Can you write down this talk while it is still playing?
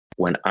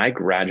when I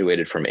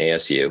graduated from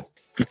ASU,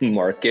 the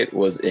market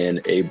was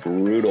in a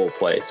brutal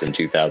place in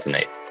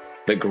 2008,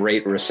 the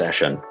Great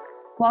Recession.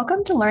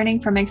 Welcome to Learning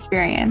from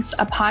Experience,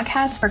 a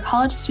podcast for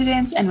college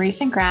students and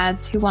recent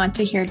grads who want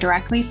to hear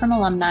directly from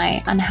alumni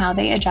on how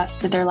they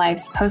adjusted their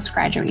lives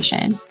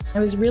post-graduation. I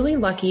was really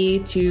lucky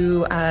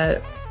to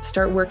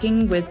start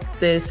working with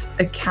this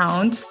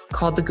account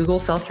called the Google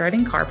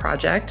Self-Driving Car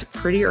Project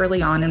pretty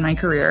early on in my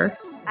career.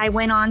 I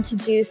went on to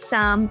do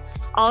some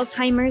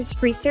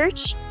Alzheimer's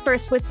research,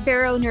 first with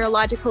Barrow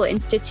Neurological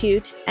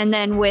Institute and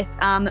then with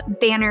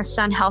Banner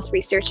Sun Health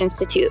Research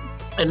Institute.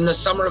 In the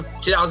summer of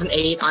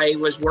 2008, I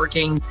was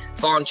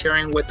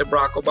volunteering with the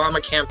Barack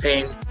Obama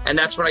campaign, and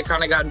that's when I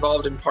kind of got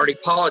involved in party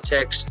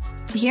politics.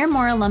 To hear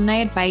more alumni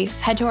advice,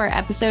 head to our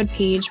episode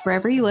page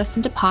wherever you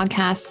listen to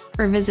podcasts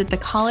or visit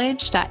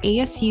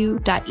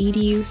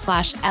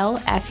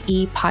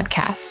thecollege.asu.edu/LFE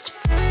podcast.